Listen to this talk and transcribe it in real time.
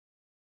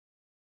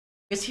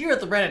Because here at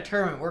the Reddit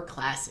tournament, we're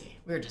classy.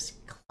 We're just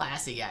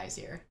classy guys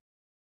here.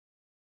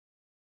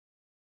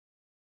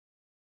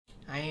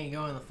 I ain't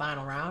going to the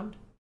final round.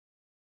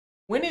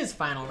 When is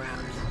final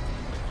round?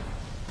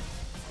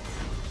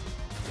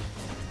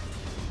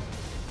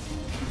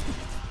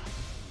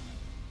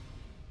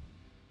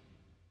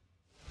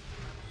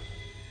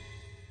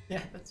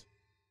 Yeah, that's.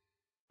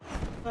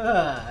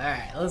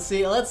 Alright, let's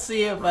see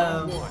if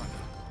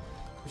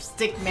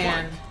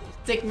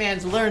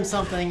Stiqman's learned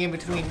something in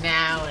between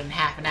now and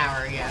half an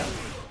hour ago.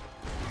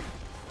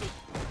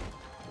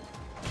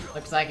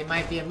 Looks like it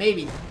might be a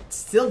maybe.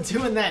 Still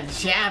doing that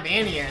jab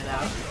anti-air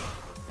though.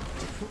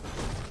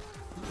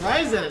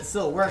 Surprised that it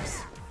still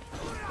works.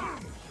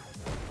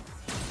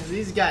 Cause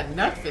he's got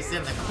KuckFist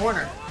in the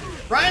corner.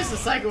 Tries to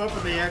cycle up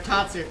with the air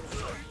Tatsu,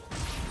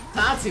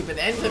 but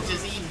ends up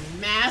just eating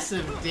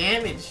massive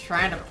damage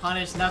trying to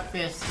punish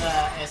KuckFist's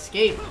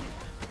escape.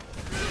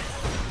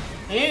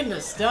 And the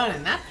stun,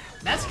 and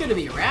that's gonna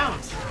be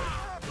around.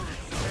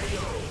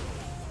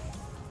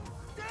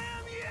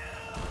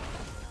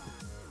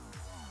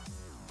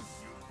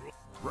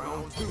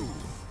 Round 2.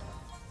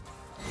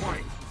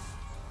 Fight.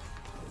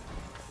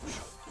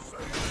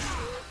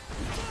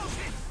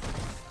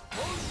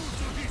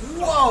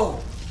 Whoa!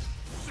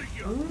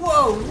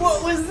 Whoa,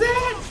 what was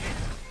that?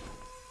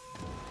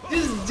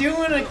 Just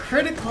doing a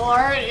critical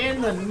art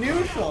in the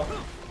neutral.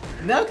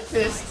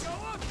 KuckFist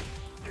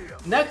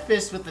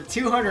with the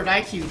 200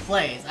 IQ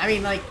plays. I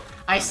mean, like,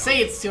 I say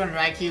it's 200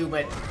 IQ,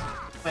 but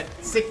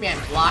Stiqman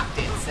blocked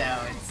it, so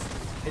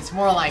it's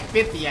more like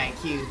 50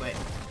 IQ, but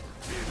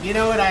you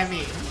know what I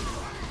mean.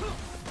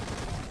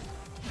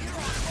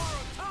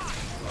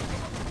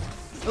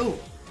 Ooh,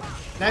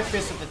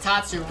 KuckFist with the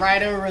Tatsu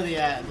right over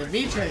the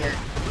V trigger.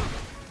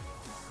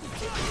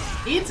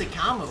 Eats a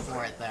combo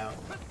for it though.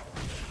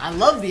 I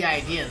love the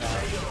idea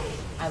though.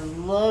 I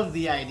love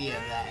the idea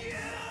of that.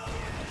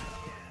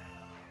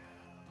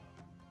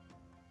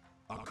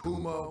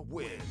 Akuma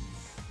wins.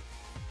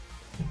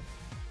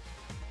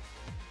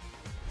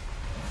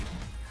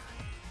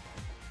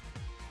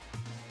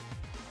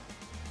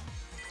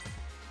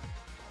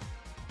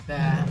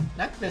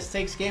 KuckFist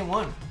takes game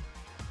 1.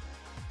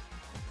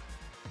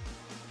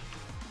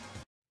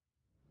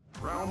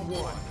 Round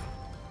 1.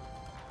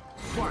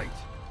 Fight.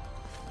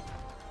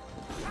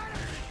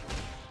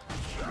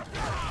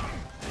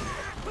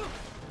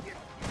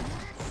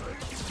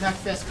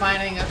 KuckFist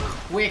finding a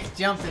quick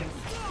jump, and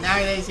now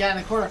that he's got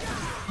in the corner,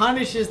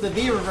 punishes the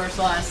V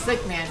reversal as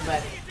Stiqman,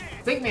 but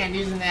Stiqman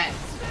using that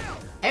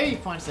heavy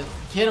punch to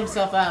get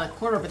himself out of the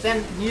corner, but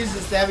then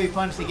uses the heavy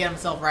punch to get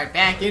himself right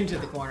back into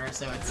the corner,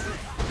 so it's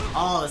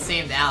all the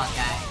same to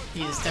Alakai.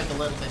 He just took a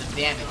little bit of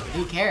damage, but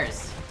who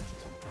cares?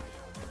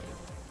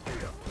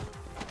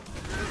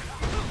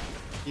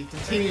 He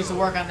continues to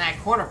work on that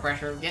corner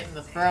pressure, getting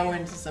the throw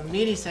into some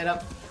meaty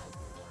setup,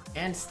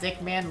 and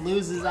Stiqman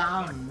loses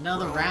on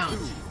another round.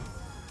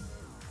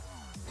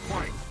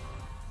 Fight.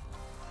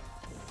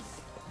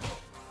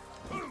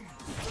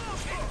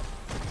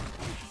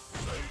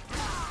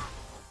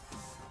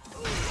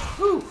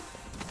 Whew!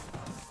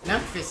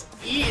 KuckFist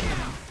eating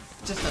him.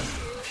 Just a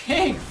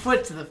big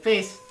foot to the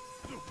face.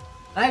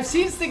 And I've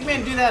seen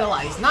Stiqman do that a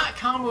lot. He's not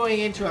comboing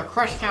into a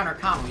crush counter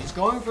combo. He's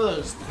going for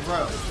those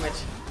throws, which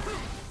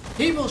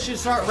people should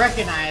start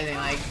recognizing.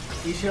 Like,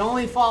 you should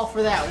only fall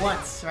for that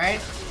once,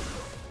 right?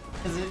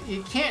 Because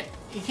you can't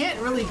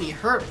really be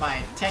hurt by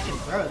a Tekken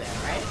throw there,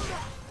 right?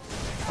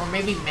 Or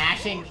maybe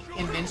mashing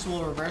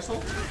invincible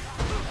reversal,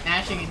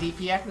 mashing a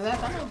DP after that.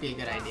 That would be a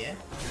good idea.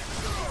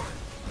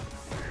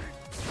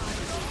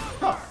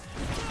 Oh.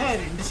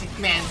 And this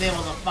man's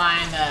able to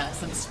find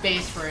some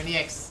space for an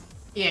EX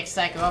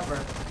Psycho Upper.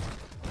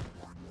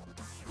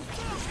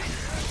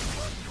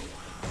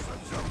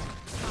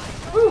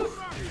 Whew.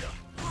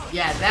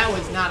 Yeah, that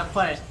was not a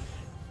punish.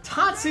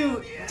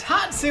 Tatsu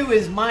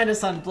is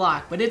minus on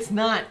block, but it's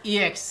not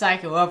EX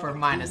Psycho Upper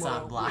minus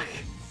on block.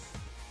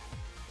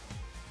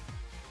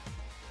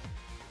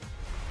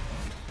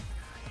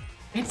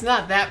 It's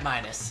not that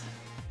minus.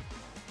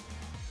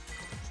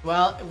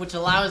 Well, which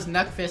allows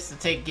KuckFist to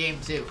take game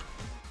 2.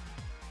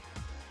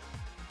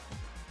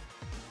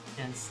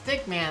 And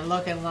Stiqman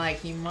looking like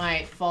he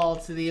might fall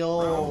to the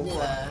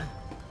old,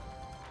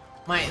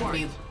 might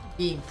be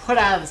being put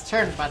out of this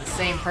tournament by the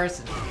same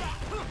person.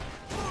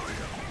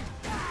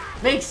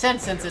 Makes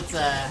sense since it's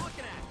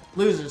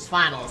losers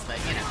finals, but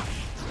you know,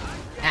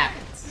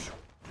 happens.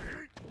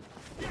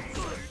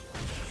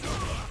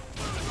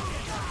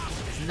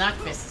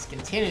 KuckFist is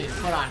continuing to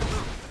put on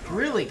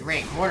really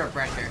great corner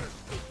pressure.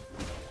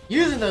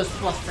 Using those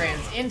plus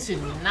frames into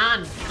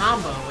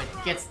non-combo,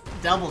 which gets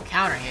double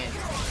counter hit.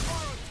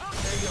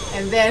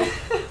 And then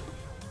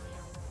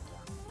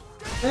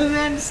and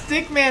then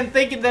Stiqman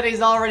thinking that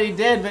he's already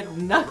dead, but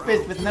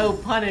KuckFist with no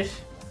punish.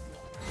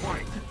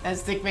 And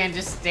Stiqman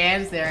just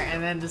stands there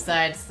and then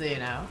decides to, you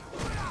know,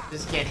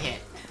 just get hit.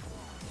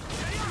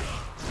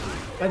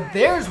 But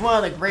there's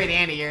one of the great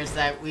anti-airs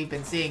that we've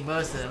been seeing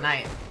most of the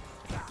night.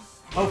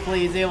 Hopefully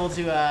he's able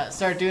to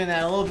start doing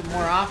that a little bit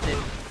more often.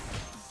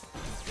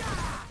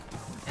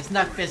 As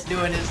Knuckfist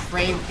doing his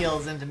frame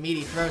kills into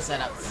meaty throw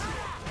setups.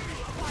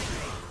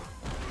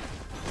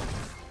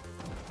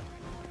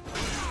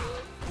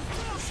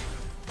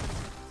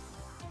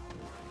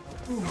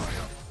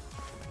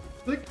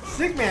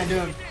 Stiqman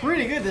doing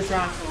pretty good this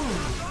round.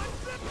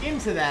 Ooh.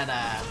 Into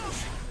that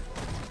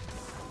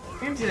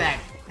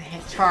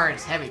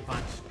charged heavy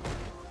punch.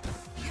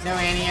 No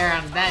anti-air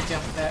on that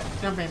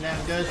jumping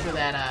down goes for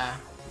that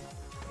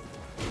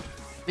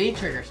V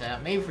trigger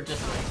setup, maybe for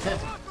just a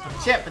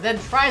chip, but then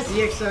tries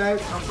the extra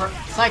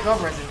Psycho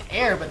over as an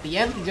air, but the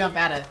empty jump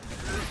out of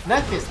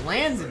Knuckfist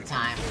lands in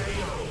time.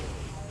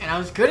 And I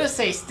was gonna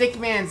say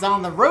Stiqman's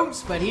on the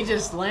ropes, but he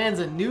just lands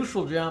a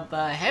neutral jump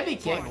heavy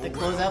kick to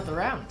close out the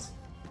rounds.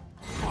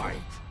 Fight.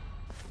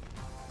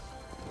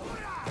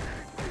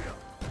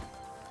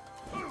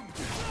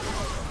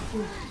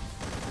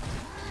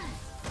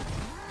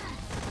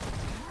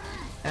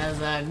 As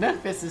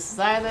Knuckfist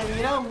decided that,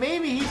 you know,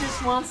 maybe he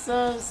just wants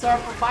to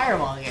start for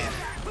Fireball again.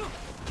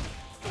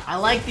 I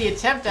like the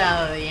attempt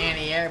out of the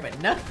anti-air, but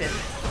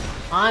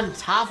Knuckfist on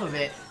top of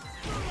it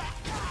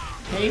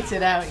hates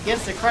it out,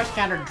 gets the crush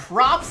counter,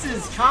 drops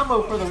his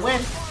combo for the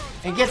win,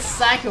 and gets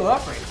Psycho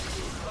upright.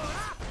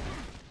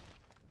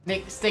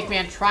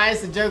 Stiqman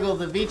tries to juggle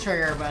the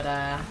V-trigger, but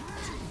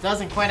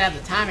doesn't quite have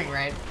the timing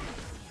right.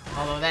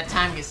 Although that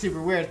timing is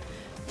super weird.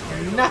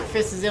 And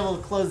Knuckfist is able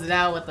to close it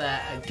out with a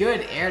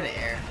good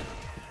air-to-air.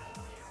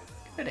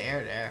 Good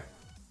air-to-air.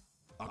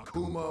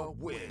 Akuma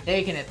wins.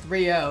 Taking it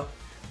 3-0.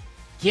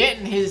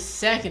 Getting his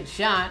second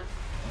shot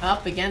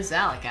up against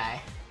Alakai.